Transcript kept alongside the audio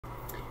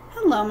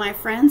Hello my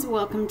friends,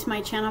 welcome to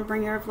my channel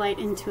Bringer of Light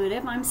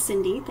Intuitive. I'm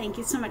Cindy. Thank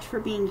you so much for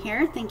being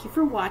here. Thank you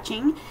for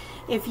watching.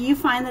 If you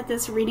find that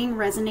this reading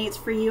resonates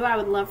for you, I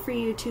would love for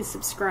you to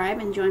subscribe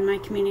and join my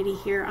community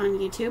here on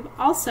YouTube.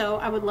 Also,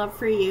 I would love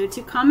for you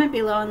to comment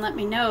below and let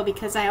me know,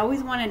 because I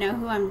always want to know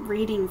who I'm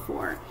reading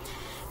for.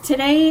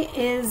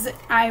 Today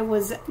I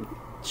was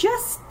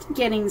just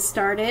getting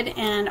started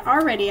and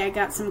already I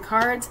got some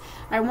cards.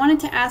 I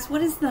wanted to ask,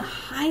 what is the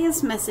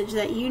highest message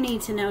that you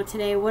need to know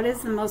today? What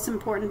is the most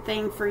important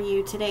thing for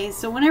you today?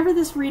 So whenever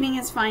this reading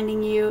is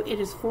finding you, it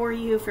is for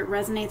you, if it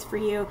resonates for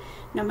you,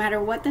 no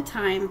matter what the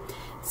time.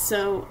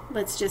 So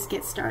let's just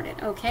get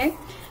started, okay?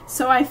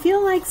 So I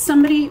feel like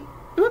somebody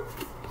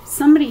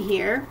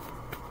here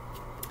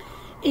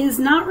is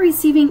not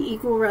receiving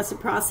equal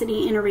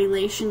reciprocity in a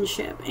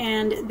relationship,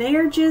 and they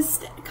are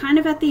just kind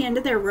of at the end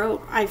of their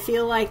rope. I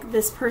feel like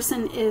this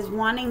person is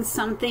wanting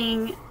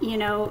something, you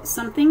know,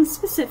 something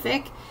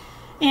specific,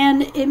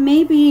 and it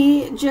may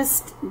be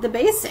just the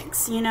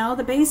basics, you know,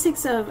 the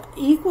basics of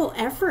equal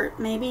effort.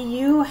 Maybe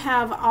you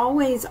have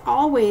always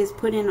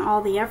put in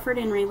all the effort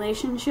in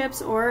relationships,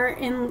 or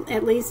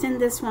at least in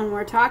this one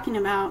we're talking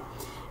about.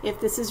 If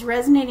this is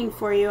resonating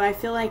for you, I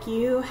feel like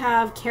you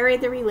have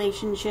carried the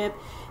relationship.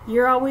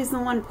 You're always the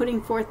one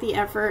putting forth the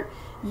effort.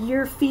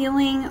 You're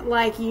feeling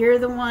like you're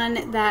the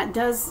one that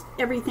does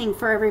everything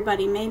for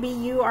everybody. Maybe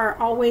you are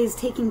always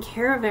taking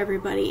care of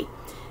everybody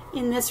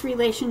in this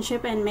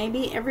relationship, and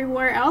maybe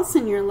everywhere else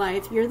in your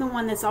life. You're the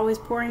one that's always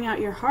pouring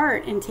out your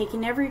heart and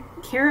taking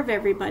care of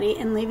everybody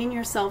and leaving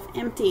yourself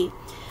empty.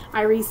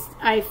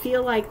 I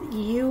feel like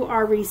you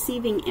are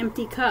receiving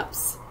empty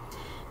cups.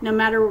 No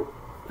matter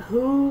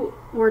who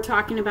we're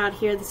talking about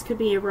here, this could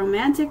be a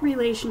romantic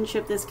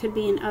relationship, this could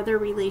be in other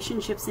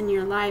relationships in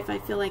your life. I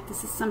feel like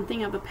this is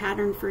something of a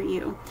pattern for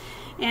you,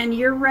 and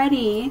you're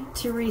ready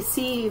to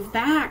receive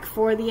back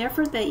for the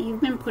effort that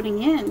you've been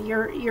putting in.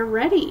 You're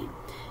ready.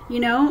 You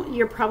know,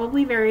 you're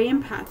probably very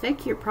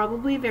empathic, you're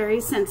probably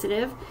very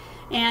sensitive,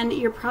 and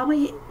you're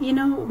probably, you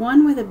know,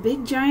 one with a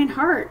big giant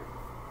heart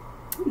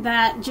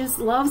that just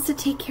loves to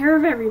take care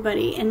of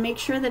everybody and make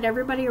sure that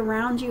everybody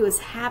around you is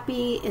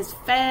happy, is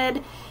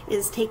fed,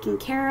 is taken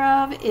care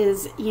of,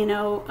 is, you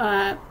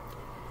know,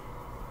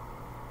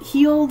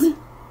 healed,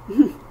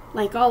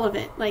 like all of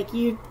it. Like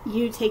you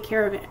take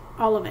care of it,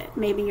 all of it.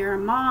 Maybe you're a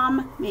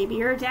mom, maybe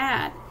you're a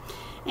dad,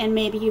 and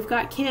maybe you've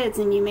got kids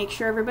and you make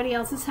sure everybody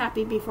else is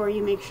happy before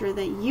you make sure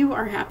that you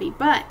are happy.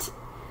 But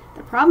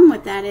the problem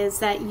with that is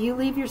that you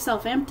leave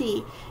yourself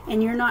empty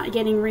and you're not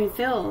getting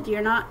refilled.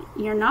 You're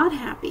not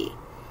happy.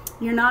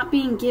 You're not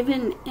being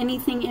given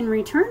anything in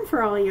return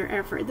for all your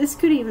effort. This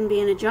could even be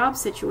in a job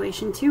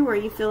situation too, where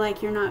you feel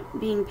like you're not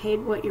being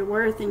paid what you're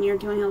worth and you're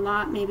doing a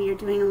lot. Maybe you're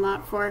doing a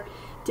lot for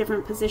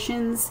different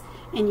positions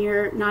and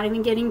you're not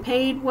even getting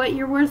paid what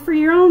you're worth for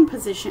your own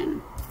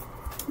position.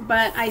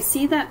 But I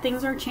see that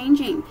things are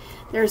changing.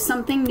 There's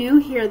something new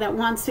here that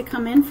wants to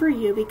come in for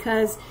you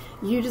because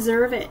you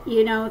deserve it.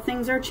 You know,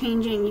 things are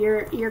changing.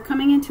 You're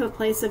coming into a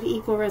place of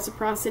equal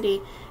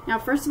reciprocity. Now,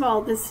 first of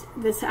all, this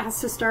has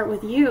to start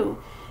with you.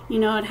 You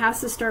know, it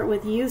has to start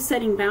with you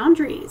setting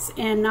boundaries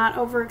and not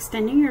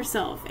overextending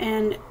yourself,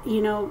 and,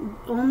 you know,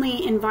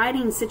 only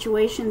inviting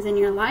situations in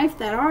your life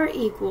that are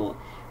equal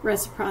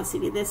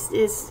reciprocity. This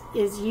is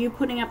you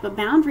putting up a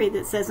boundary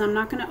that says, I'm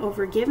not going to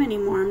overgive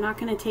anymore. I'm not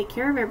going to take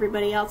care of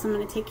everybody else. I'm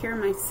going to take care of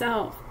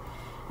myself.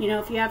 You know,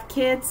 if you have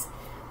kids,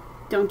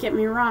 don't get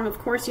me wrong, of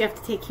course you have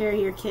to take care of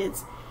your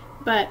kids.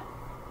 But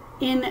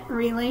in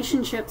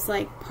relationships,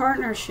 like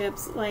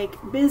partnerships,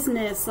 like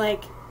business,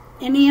 like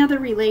any other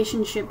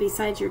relationship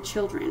besides your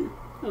children,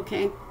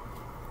 okay,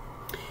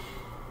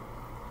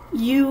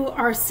 you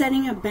are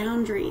setting a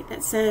boundary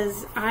that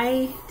says,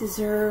 I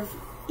deserve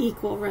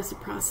equal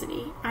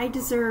reciprocity. I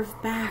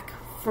deserve back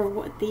for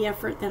what the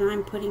effort that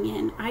I'm putting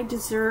in. I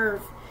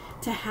deserve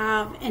to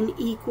have an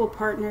equal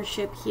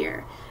partnership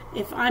here.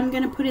 If I'm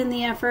going to put in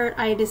the effort,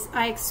 I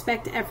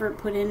expect effort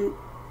put in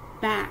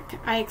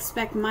back. I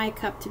expect my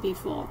cup to be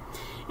full.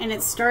 And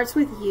it starts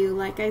with you,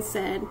 like I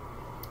said.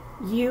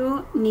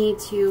 You need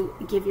to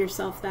give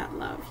yourself that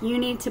love. You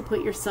need to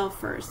put yourself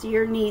first,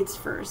 your needs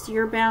first,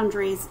 your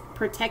boundaries,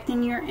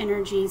 protecting your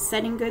energy,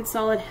 setting good,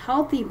 solid,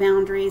 healthy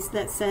boundaries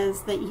that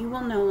says that you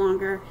will no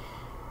longer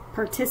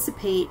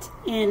participate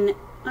in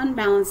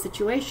unbalanced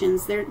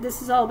situations.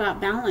 This is all about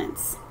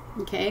balance,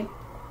 okay?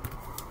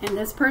 And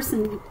this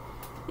person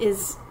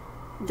is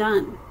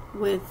done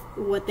with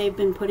what they've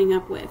been putting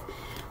up with,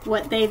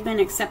 what they've been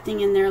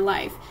accepting in their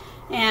life.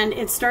 And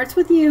it starts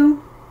with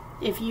you.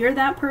 If you're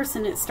that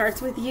person, it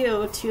starts with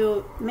you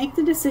to make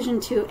the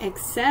decision to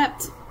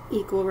accept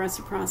equal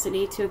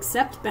reciprocity, to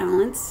accept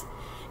balance,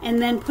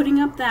 and then putting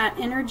up that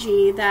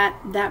energy,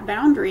 that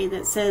boundary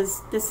that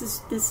says, this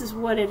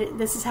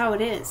is how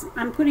it is.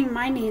 I'm putting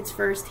my needs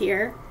first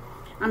here.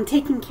 I'm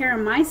taking care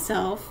of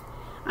myself.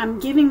 I'm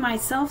giving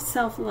myself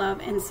self-love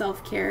and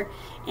self-care.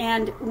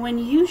 And when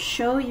you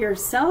show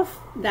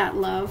yourself that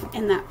love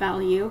and that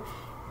value,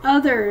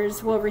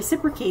 others will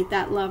reciprocate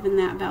that love and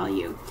that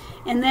value.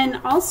 And then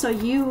also,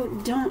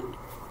 you don't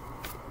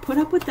put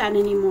up with that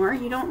anymore.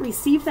 You don't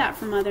receive that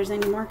from others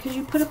anymore because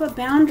you put up a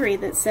boundary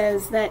that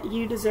says that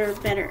you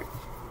deserve better.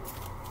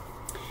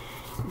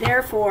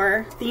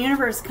 Therefore, the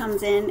universe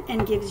comes in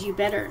and gives you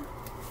better.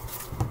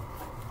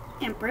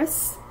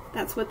 Empress,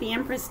 that's what the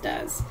Empress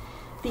does.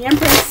 The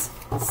Empress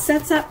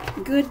sets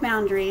up good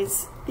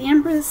boundaries. The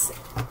Empress,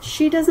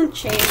 she doesn't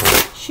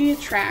chase, she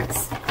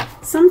attracts.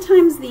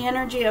 Sometimes the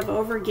energy of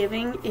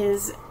overgiving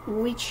is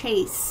we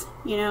chase,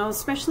 you know,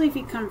 especially if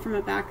you come from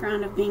a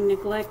background of being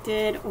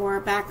neglected or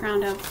a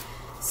background of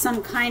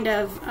some kind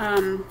of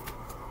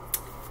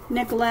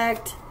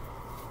neglect,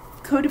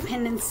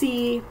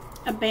 codependency,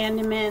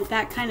 abandonment,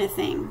 that kind of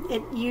thing.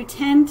 You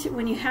tend to,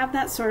 when you have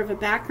that sort of a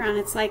background,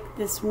 it's like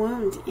this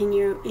wound in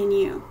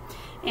you.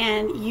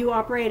 And you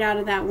operate out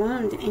of that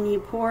wound and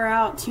you pour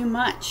out too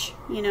much.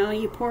 You know,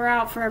 you pour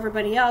out for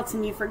everybody else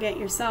and you forget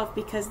yourself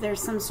because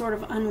there's some sort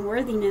of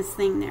unworthiness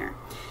thing there.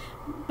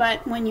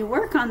 But when you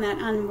work on that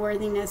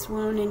unworthiness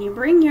wound and you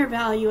bring your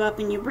value up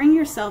and you bring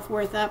your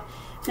self-worth up,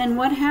 then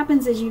what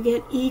happens is you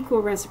get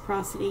equal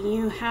reciprocity.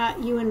 You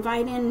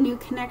invite in new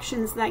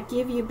connections that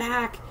give you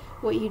back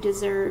what you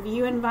deserve.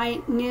 You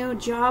invite new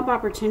job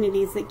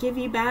opportunities that give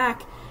you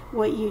back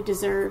what you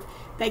deserve,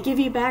 that give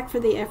you back for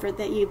the effort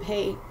that you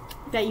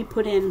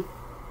put in.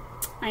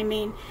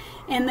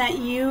 And that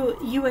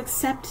you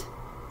accept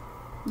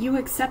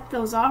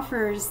those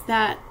offers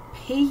that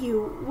pay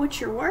you what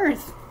you're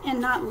worth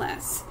and not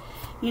less.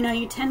 You know,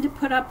 you tend to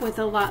put up with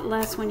a lot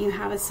less when you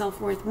have a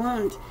self-worth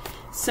wound.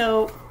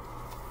 So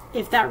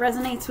if that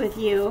resonates with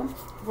you,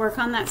 work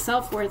on that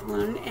self-worth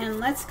wound, and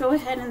let's go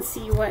ahead and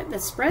see what the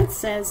spread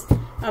says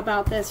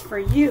about this for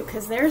you,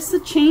 because there's a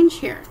change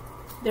here.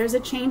 There's a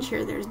change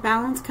here. There's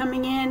balance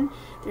coming in.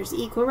 There's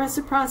equal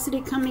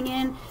reciprocity coming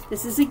in.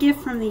 This is a gift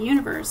from the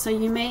universe. So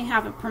you may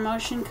have a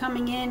promotion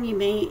coming in. You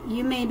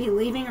may be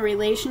leaving a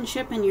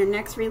relationship, and your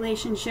next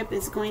relationship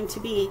is going to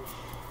be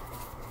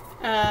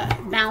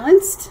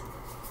balanced.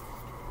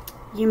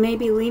 You may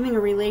be leaving a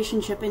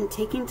relationship and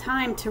taking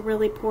time to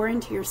really pour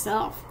into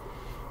yourself.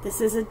 This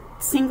is a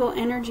single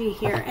energy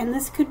here, and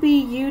this could be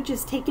you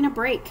just taking a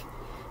break,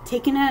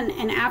 taking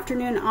an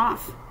afternoon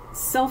off,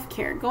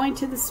 self-care, going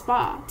to the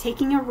spa,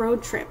 taking a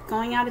road trip,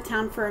 going out of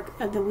town for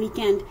the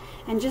weekend,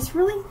 and just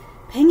really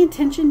paying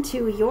attention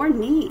to your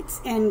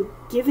needs and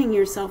giving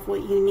yourself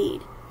what you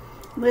need.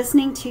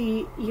 Listening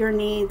to your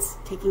needs,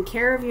 taking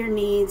care of your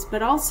needs,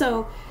 but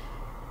also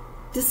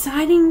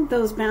deciding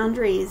those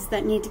boundaries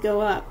that need to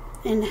go up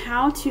and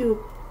how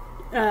to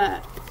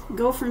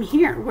go from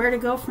here, where to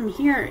go from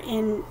here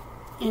in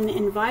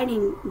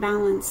inviting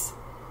balance,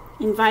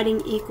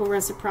 inviting equal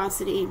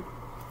reciprocity,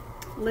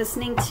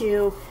 listening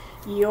to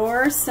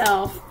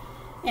yourself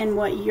and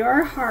what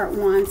your heart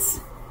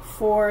wants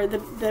for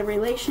the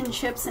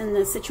relationships and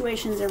the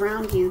situations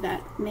around you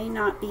that may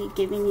not be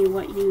giving you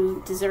what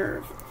you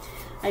deserve.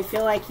 I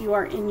feel like you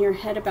are in your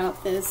head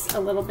about this a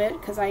little bit,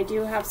 because I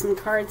do have some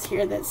cards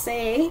here that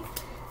say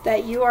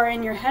that you are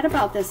in your head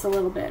about this a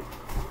little bit.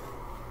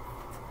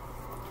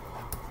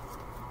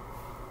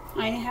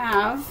 I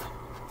have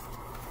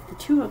the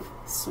Two of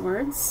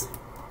Swords,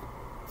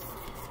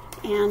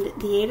 and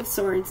the Eight of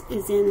Swords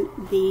is in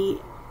the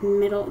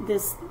middle.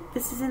 This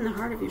is in the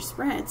heart of your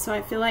spread. So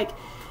I feel like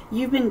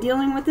you've been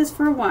dealing with this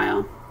for a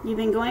while. You've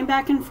been going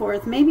back and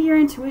forth. Maybe your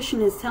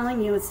intuition is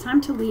telling you it's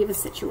time to leave a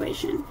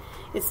situation.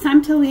 It's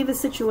time to leave a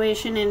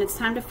situation, and it's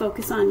time to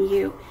focus on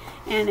you.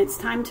 And it's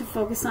time to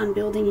focus on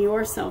building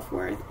your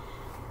self-worth.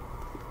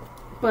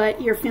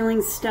 But you're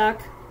feeling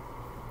stuck.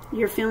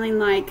 You're feeling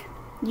like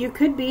you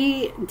could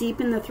be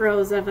deep in the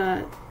throes of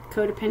a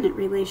codependent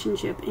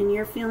relationship, and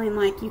you're feeling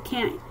like you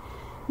can't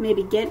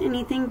maybe get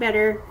anything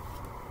better.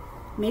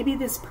 Maybe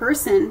this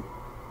person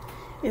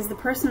is the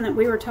person that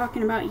we were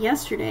talking about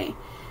yesterday.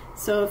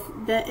 So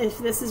if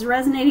this is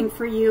resonating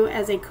for you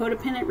as a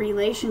codependent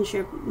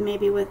relationship,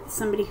 maybe with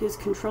somebody who's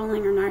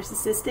controlling or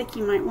narcissistic,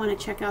 you might want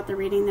to check out the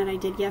reading that I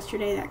did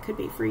yesterday. That could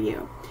be for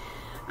you.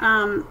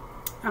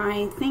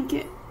 I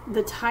think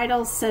the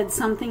title said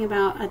something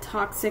about a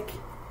toxic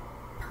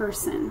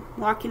person,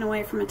 walking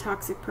away from a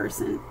toxic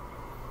person.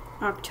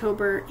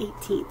 October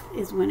 18th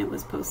is when it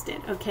was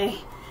posted, okay?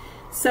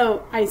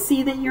 So I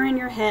see that you're in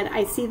your head.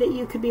 I see that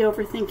you could be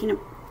overthinking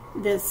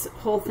this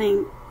whole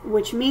thing,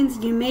 which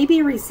means you may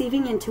be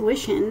receiving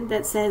intuition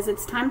that says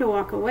it's time to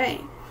walk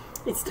away.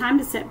 It's time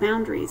to set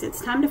boundaries.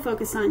 It's time to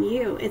focus on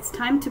you. It's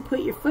time to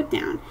put your foot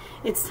down.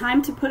 It's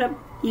time to put up,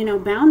 you know,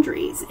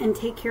 boundaries and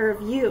take care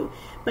of you.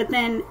 But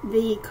then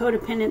the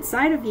codependent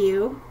side of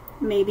you,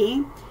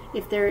 maybe,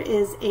 if there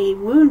is a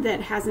wound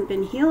that hasn't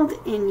been healed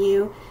in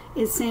you,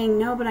 is saying,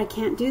 no, but I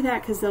can't do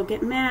that because they'll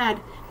get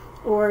mad.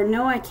 Or,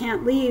 no, I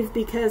can't leave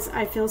because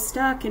I feel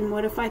stuck, and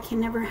what if I can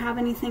never have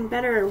anything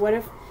better? What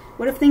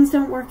if things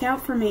don't work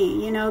out for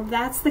me? You know,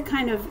 that's the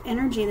kind of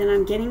energy that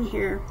I'm getting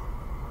here.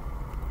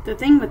 The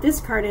thing with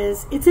this card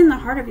is, it's in the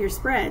heart of your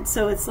spread,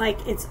 so it's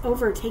like it's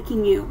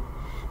overtaking you.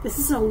 This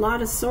is a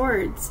lot of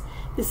swords.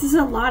 This is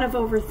a lot of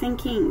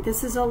overthinking.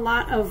 This is a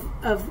lot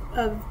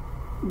of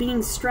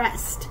being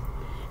stressed.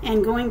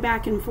 and going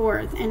back and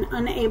forth and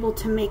unable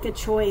to make a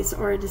choice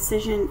or a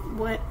decision.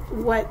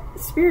 What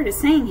Spirit is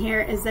saying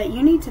here is that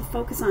you need to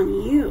focus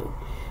on you,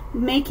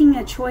 making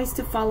a choice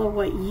to follow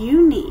what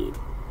you need,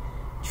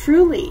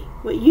 truly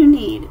what you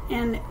need.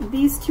 And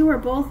these two are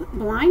both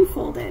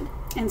blindfolded.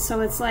 And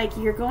so it's like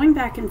you're going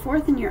back and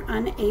forth and you're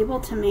unable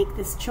to make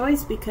this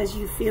choice because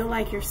you feel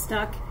like you're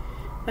stuck.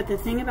 But the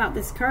thing about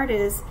this card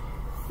is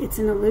it's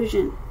an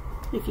illusion.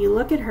 If you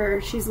look at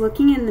her, she's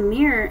looking in the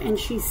mirror and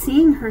she's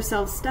seeing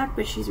herself stuck,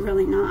 but she's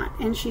really not.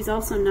 And she's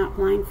also not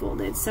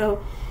blindfolded.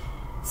 So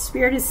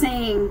Spirit is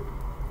saying,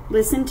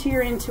 listen to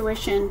your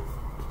intuition.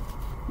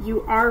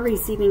 You are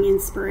receiving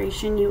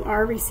inspiration. You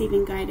are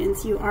receiving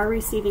guidance. You are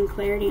receiving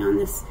clarity on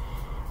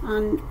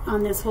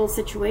this whole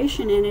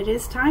situation, and it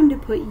is time to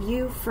put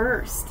you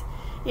first.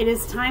 It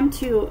is time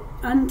to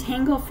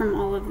untangle from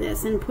all of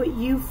this and put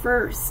you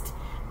first,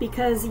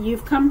 because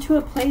you've come to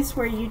a place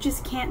where you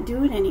just can't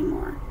do it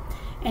anymore,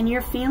 and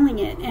you're feeling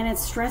it, and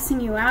it's stressing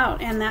you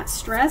out, and that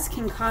stress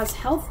can cause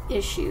health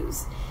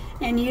issues,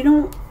 and you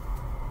don't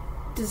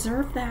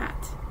deserve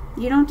that.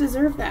 You don't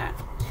deserve that.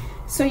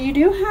 So you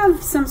do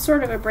have some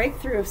sort of a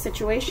breakthrough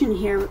situation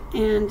here,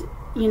 and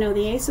you know,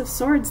 the Ace of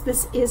Swords,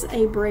 this is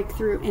a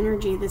breakthrough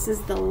energy. This is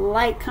the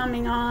light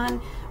coming on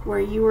where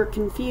you were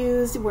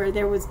confused, where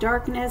there was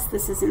darkness.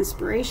 This is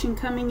inspiration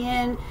coming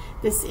in.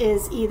 This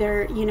is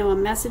either, you know, a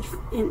message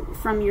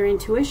from your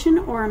intuition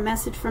or a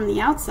message from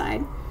the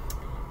outside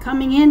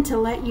coming in to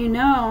let you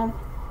know,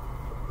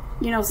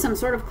 some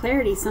sort of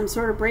clarity, some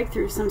sort of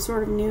breakthrough, some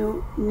sort of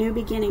new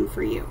beginning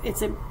for you.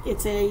 It's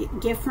a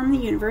gift from the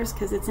universe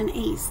because it's an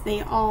ace.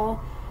 They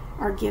all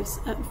are gifts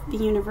of the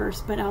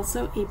universe, but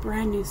also a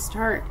brand new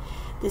start.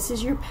 This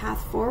is your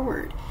path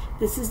forward.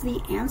 This is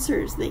the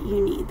answers that you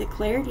need, the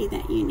clarity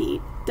that you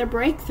need, the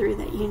breakthrough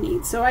that you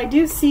need. So I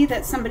do see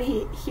that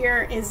somebody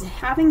here is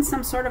having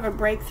some sort of a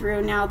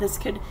breakthrough. Now this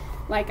could,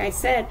 like I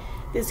said,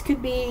 this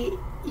could be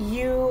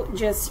you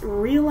just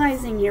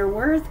realizing your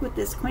worth with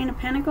this Queen of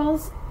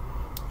Pentacles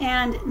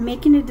and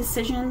making a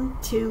decision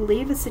to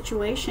leave a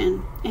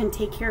situation and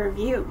take care of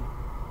you.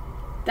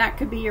 That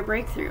could be your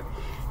breakthrough.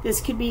 This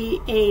could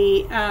be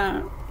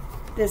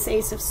this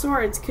Ace of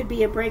Swords could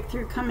be a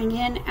breakthrough coming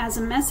in as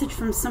a message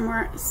from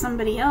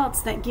somebody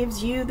else that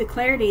gives you the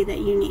clarity that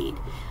you need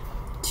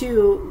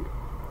to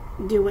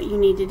do what you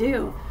need to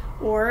do.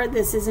 Or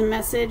this is a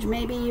message,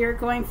 maybe you're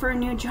going for a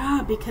new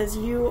job because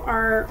you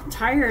are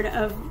tired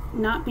of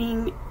not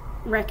being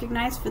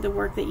recognized for the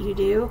work that you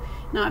do,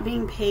 not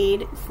being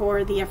paid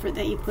for the effort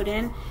that you put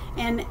in,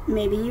 and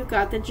maybe you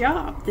got the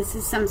job. This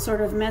is some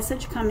sort of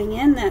message coming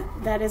in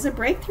that is a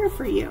breakthrough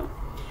for you,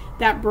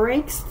 that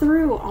breaks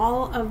through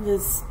all of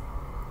this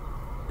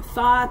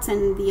thoughts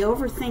and the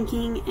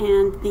overthinking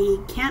and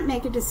the can't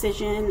make a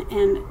decision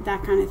and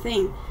that kind of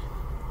thing.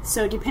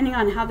 So depending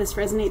on how this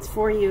resonates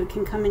for you, it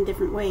can come in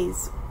different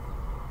ways.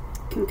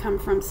 It can come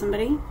from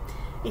somebody,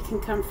 it can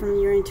come from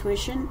your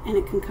intuition, and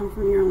it can come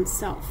from your own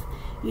self.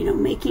 You know,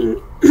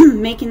 making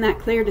that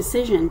clear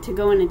decision to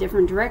go in a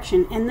different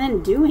direction and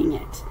then doing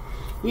it.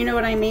 You know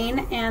what I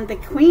mean? And the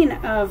Queen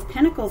of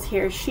Pentacles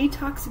here, she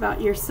talks about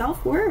your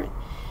self-worth.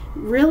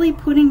 Really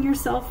putting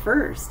yourself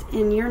first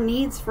and your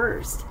needs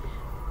first.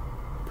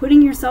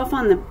 Putting yourself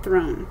on the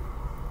throne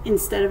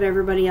instead of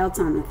everybody else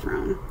on the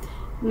throne.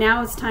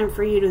 Now it's time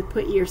for you to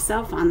put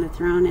yourself on the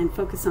throne and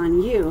focus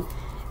on you.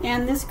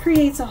 And this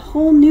creates a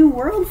whole new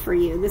world for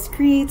you. This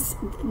creates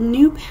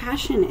new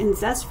passion and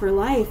zest for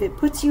life. It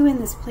puts you in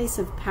this place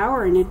of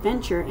power and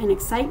adventure and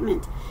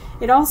excitement.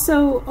 It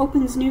also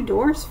opens new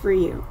doors for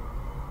you.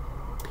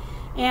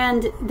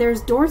 And there's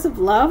doors of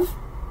love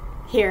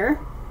here.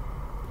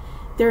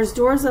 There's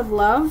doors of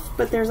love,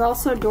 but there's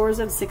also doors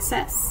of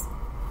success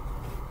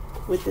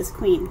with this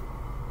Queen.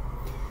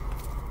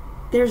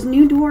 There's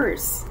new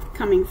doors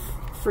coming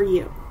for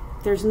you.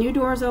 There's new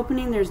doors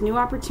opening, there's new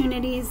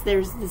opportunities,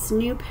 there's this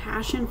new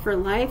passion for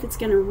life. It's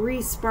going to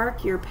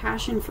re-spark your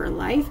passion for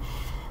life.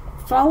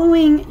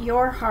 Following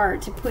your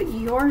heart, to put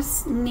your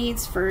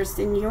needs first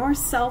and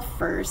yourself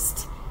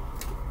first.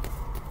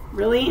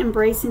 Really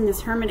embracing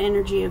this hermit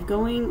energy of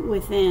going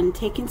within,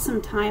 taking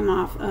some time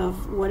off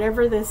of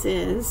whatever this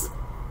is.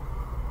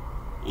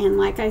 And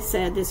like I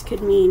said, this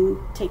could mean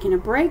taking a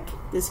break.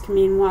 This could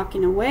mean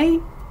walking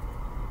away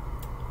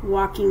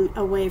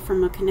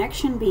from a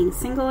connection, being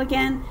single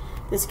again.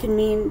 This could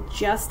mean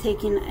just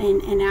taking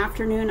an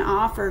afternoon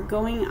off or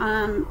going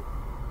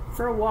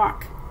for a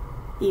walk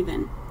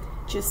even.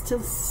 Just to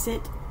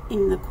sit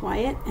in the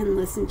quiet and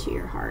listen to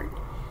your heart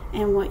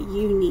and what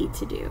you need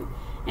to do.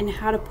 And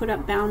how to put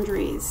up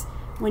boundaries.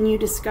 When you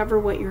discover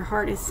what your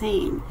heart is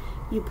saying,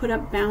 you put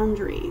up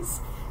boundaries.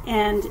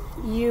 And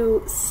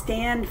you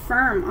stand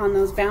firm on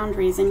those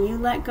boundaries. And you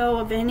let go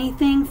of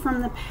anything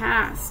from the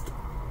past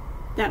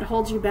that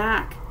holds you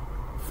back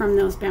from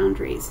those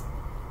boundaries.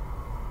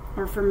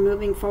 Or from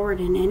moving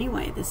forward in any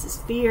way. This is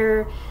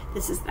fear,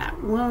 this is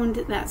that wound,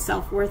 that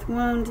self-worth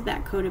wound,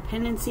 that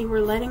codependency.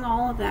 We're letting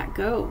all of that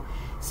go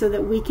so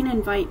that we can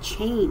invite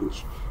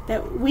change.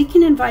 That we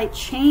can invite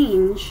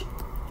change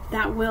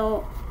that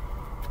will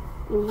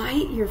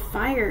light your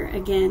fire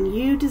again.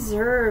 You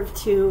deserve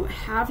to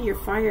have your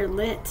fire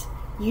lit.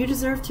 You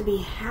deserve to be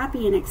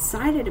happy and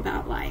excited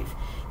about life.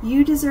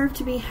 You deserve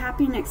to be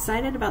happy and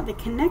excited about the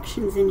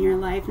connections in your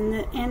life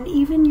and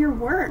even your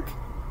work.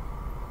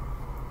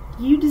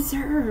 You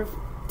deserve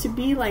to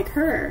be like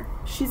her.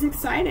 She's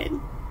excited.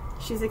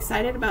 She's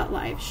excited about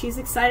life. She's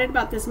excited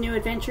about this new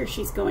adventure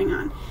she's going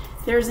on.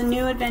 There's a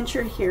new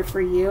adventure here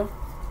for you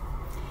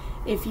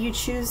if you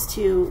choose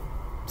to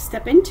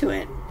step into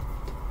it.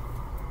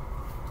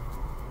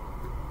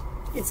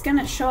 It's going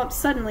to show up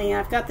suddenly.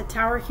 I've got the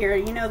Tower here.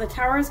 You know, the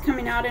Tower is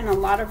coming out in a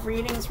lot of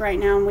readings right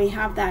now, and we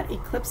have that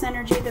eclipse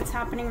energy that's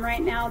happening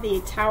right now.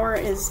 The Tower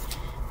is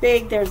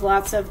big. There's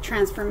lots of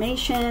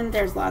transformation.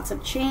 There's lots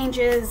of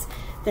changes.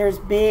 There's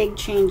big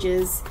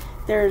changes.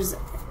 There's,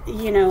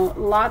 you know,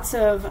 lots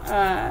of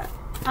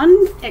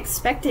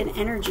unexpected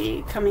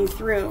energy coming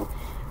through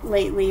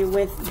lately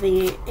with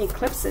the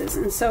eclipses.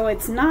 And so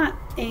it's not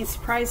a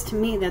surprise to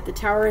me that the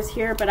Tower is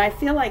here, but I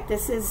feel like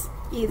this is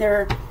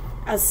either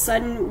a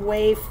sudden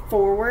way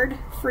forward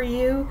for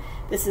you.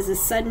 This is a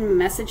sudden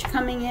message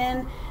coming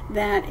in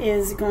that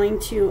is going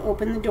to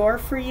open the door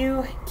for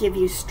you, give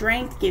you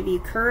strength, give you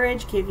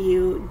courage, give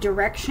you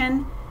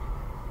direction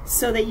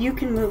so that you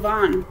can move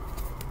on.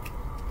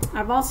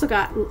 I've also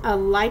got a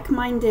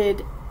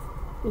like-minded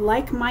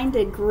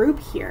group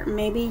here.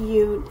 Maybe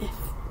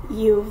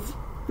you've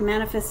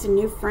manifested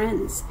new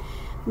friends.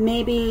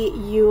 Maybe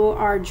you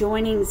are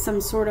joining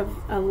some sort of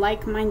a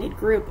like-minded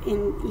group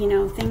in, you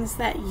know, things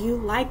that you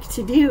like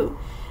to do.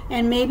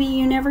 And maybe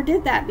you never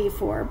did that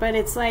before, but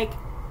it's like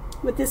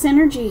with this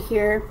energy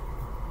here,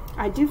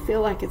 I do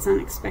feel like it's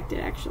unexpected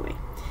actually.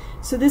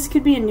 So this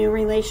could be a new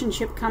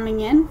relationship coming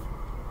in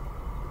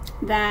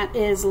that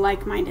is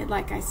like-minded,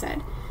 like I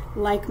said,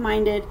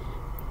 like-minded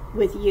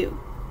with you.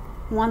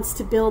 Wants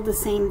to build the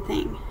same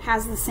thing,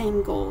 has the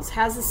same goals,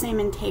 has the same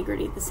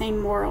integrity, the same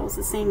morals,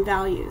 the same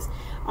values.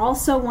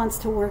 Also wants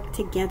to work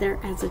together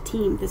as a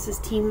team. This is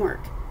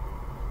teamwork.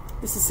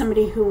 This is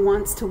somebody who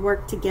wants to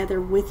work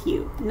together with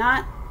you,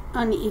 not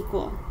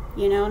unequal,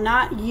 you know,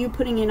 not you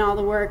putting in all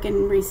the work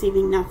and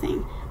receiving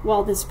nothing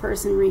while this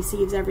person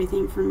receives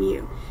everything from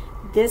you.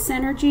 This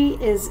energy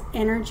is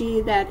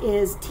energy that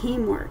is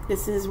teamwork.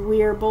 This is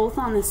we're both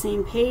on the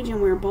same page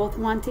and we're both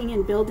wanting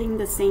and building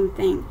the same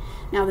thing.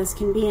 Now this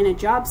can be in a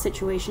job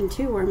situation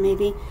too, where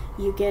maybe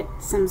you get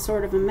some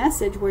sort of a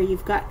message where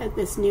you've got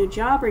this new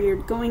job or you're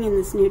going in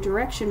this new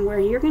direction where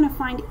you're going to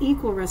find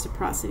equal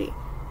reciprocity.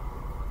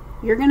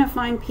 You're going to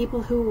find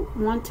people who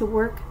want to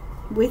work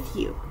with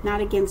you,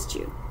 not against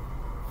you.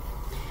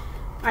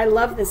 I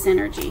love this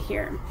energy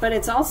here, but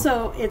it's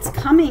also, it's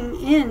coming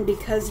in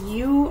because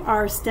you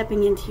are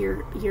stepping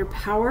into your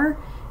power,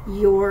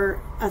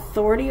 your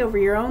authority over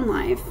your own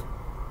life.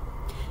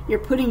 You're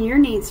putting your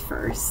needs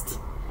first.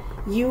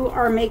 You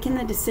are making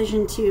the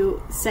decision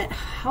to set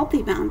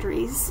healthy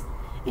boundaries,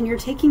 and you're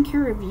taking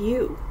care of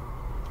you.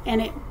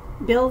 And it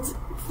builds,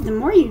 the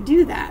more you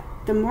do that,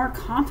 the more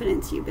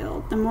confidence you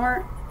build, the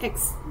more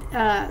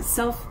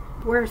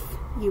self-worth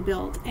you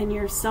build, and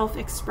your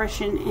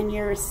self-expression and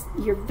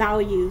your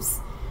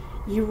values.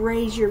 You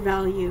raise your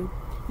value,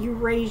 you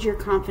raise your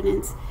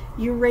confidence,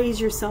 you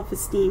raise your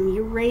self-esteem,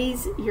 you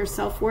raise your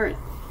self-worth,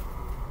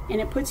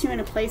 and it puts you in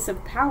a place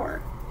of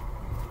power.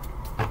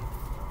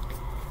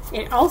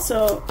 It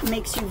also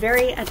makes you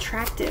very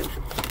attractive,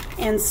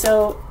 and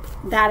so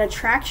that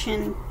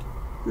attraction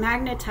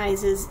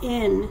magnetizes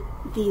in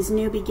these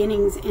new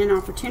beginnings and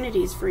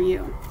opportunities for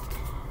you.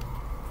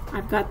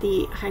 I've got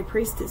the High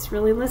Priestess,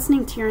 really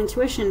listening to your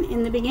intuition.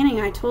 In the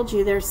beginning, I told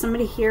you there's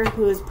somebody here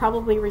who is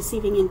probably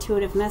receiving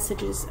intuitive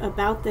messages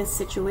about this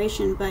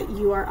situation, but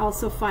you are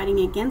also fighting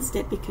against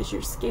it because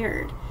you're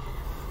scared.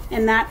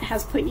 And that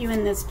has put you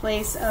in this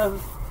place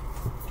of,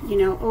 you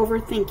know,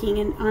 overthinking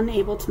and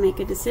unable to make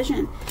a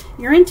decision.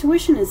 Your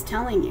intuition is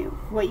telling you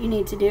what you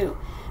need to do,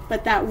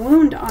 but that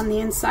wound on the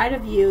inside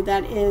of you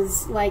that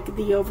is like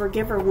the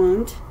overgiver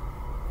wound,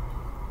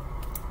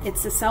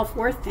 it's a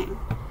self-worth thing.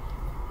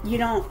 You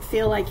don't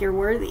feel like you're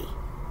worthy.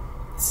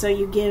 So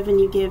you give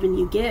and you give and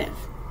you give,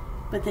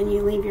 but then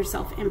you leave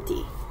yourself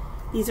empty.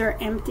 These are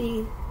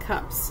empty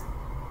cups,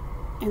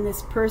 and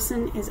this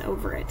person is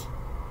over it.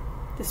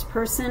 This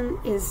person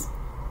is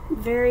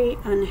very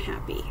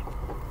unhappy,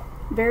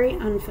 very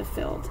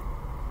unfulfilled,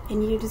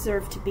 and you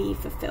deserve to be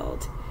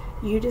fulfilled.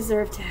 You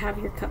deserve to have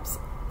your cups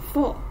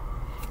full.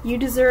 You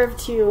deserve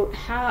to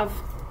have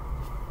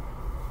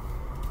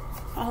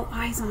all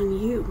eyes on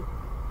you.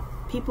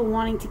 People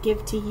wanting to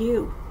give to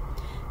you.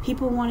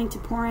 People wanting to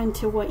pour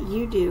into what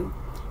you do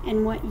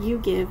and what you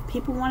give.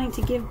 People wanting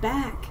to give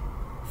back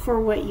for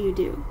what you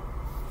do.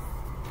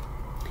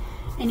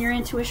 And your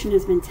intuition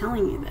has been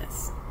telling you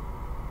this.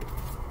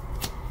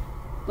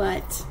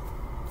 But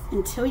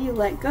until you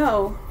let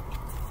go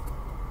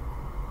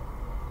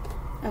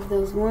of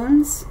those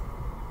wounds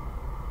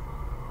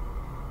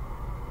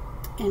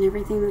and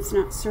everything that's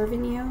not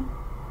serving you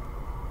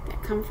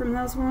that come from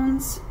those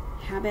wounds,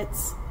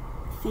 habits,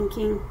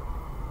 thinking,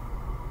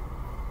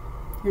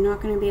 you're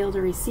not going to be able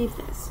to receive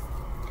this.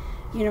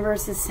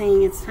 Universe is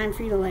saying it's time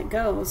for you to let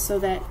go, so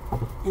that,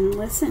 and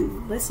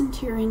listen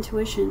to your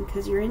intuition,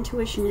 because your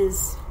intuition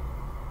is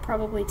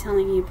probably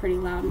telling you pretty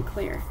loud and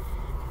clear.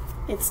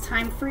 It's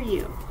time for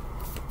you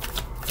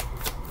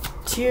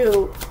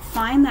to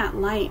find that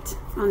light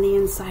on the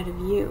inside of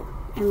you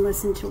and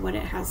listen to what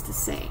it has to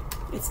say.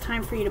 It's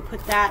time for you to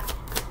put that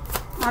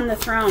on the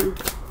throne,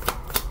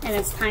 and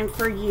it's time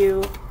for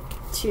you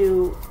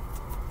to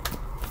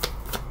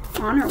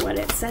honor what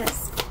it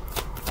says.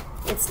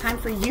 It's time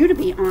for you to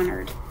be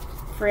honored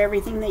for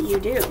everything that you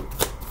do,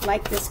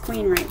 like this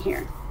queen right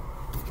here.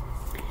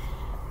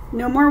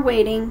 No more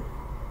waiting.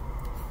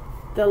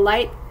 The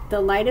light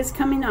is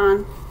coming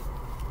on.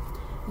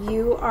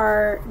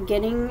 You're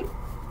getting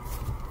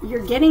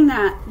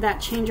that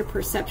change of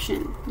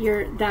perception.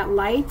 That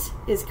light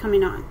is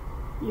coming on.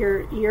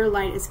 Your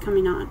light is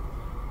coming on.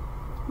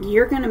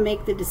 You're going to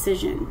make the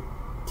decision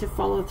to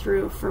follow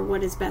through for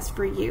what is best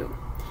for you.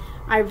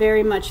 I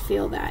very much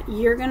feel that.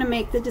 You're going to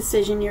make the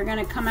decision. You're going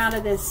to come out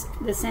of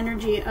this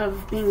energy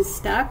of being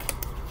stuck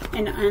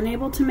and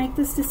unable to make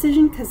this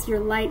decision, because your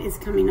light is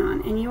coming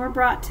on. And you were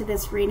brought to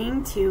this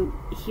reading to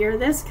hear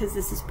this, because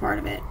this is part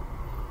of it.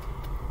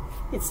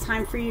 It's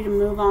time for you to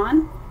move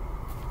on.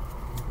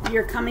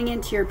 You're coming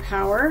into your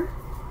power.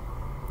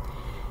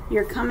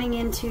 You're coming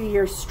into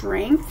your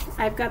strength.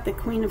 I've got the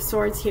Queen of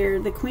Swords here.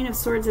 The Queen of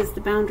Swords is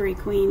the boundary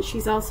queen.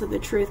 She's also the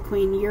truth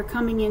queen. You're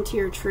coming into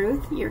your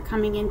truth. You're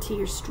coming into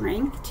your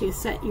strength to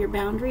set your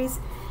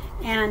boundaries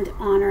and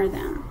honor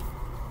them.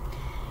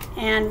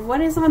 And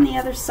what is on the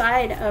other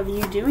side of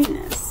you doing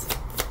this?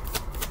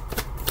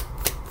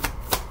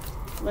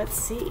 Let's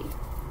see.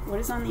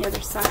 What is on the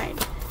other side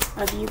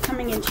of you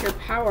coming into your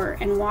power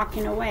and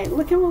walking away?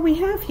 Look at what we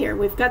have here.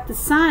 We've got the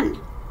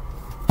Sun.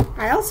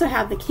 I also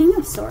have the King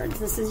of Swords.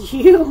 This is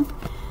you.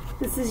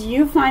 This is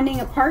you finding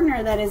a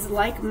partner that is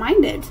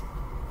like-minded.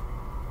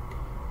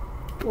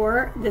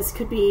 Or this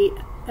could be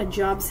a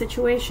job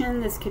situation.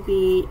 This could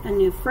be a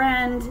new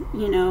friend.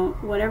 You know,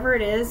 whatever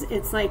it is,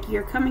 it's like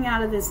you're coming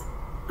out of this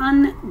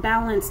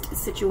unbalanced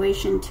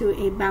situation to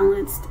a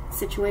balanced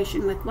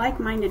situation with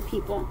like-minded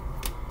people.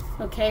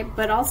 Okay,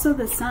 but also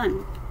the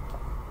Sun.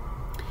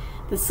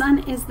 The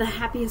Sun is the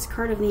happiest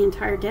card of the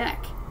entire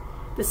deck.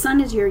 The Sun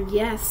is your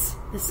yes.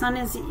 The Sun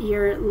is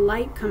your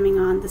light coming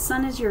on. The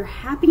Sun is your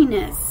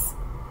happiness.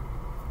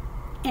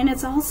 And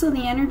it's also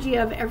the energy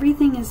of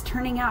everything is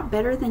turning out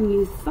better than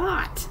you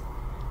thought.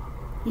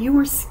 You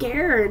were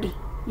scared.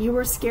 You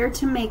were scared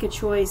to make a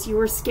choice. You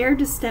were scared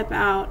to step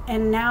out.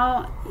 And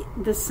now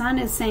the Sun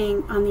is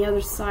saying on the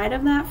other side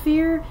of that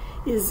fear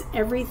is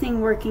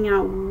everything working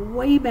out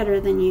way better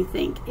than you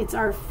think. It's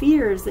our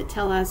fears that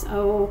tell us,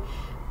 oh,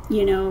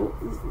 you know,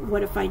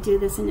 what if I do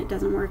this and it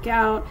doesn't work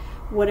out?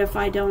 What if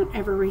I don't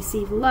ever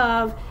receive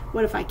love?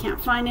 What if I can't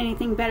find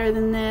anything better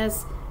than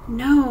this?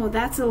 No,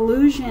 that's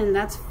illusion.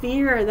 That's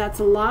fear. That's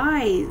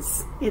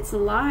lies. It's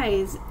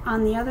lies.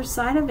 On the other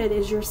side of it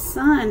is your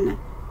Sun.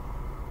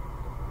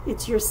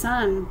 It's your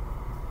Sun.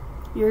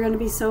 You're going to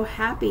be so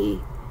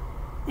happy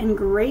and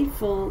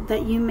grateful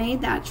that you made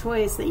that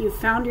choice, that you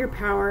found your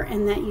power,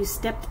 and that you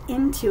stepped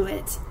into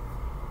it.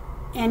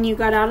 And you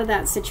got out of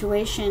that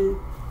situation.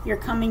 You're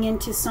coming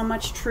into so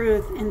much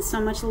truth and so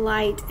much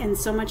light and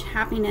so much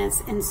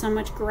happiness and so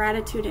much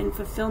gratitude and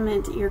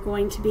fulfillment. You're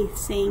going to be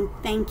saying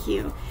thank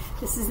you.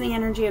 This is the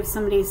energy of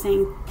somebody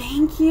saying,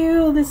 thank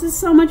you. This is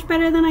so much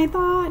better than I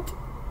thought.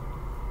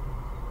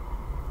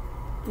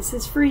 This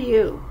is for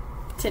you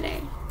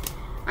today.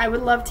 I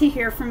would love to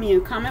hear from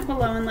you. Comment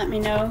below and let me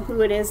know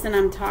who it is that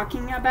I'm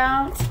talking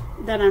about,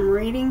 that I'm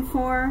reading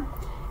for,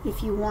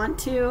 if you want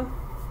to.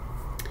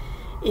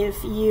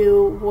 If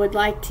you would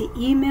like to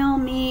email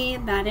me,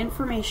 that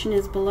information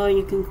is below.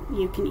 You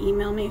can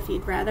email me if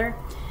you'd rather,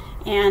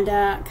 and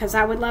because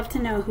I would love to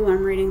know who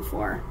I'm reading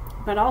for.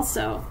 But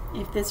also,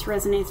 if this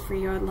resonates for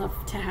you, I'd love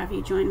to have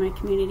you join my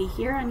community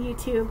here on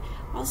YouTube.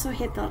 Also,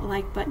 hit the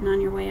like button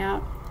on your way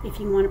out. If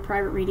you want a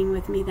private reading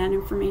with me, that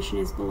information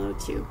is below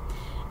too.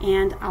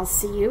 And I'll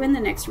see you in the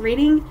next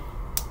reading.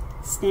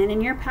 Stand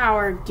in your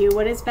power. Do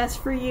what is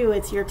best for you.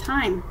 It's your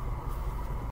time.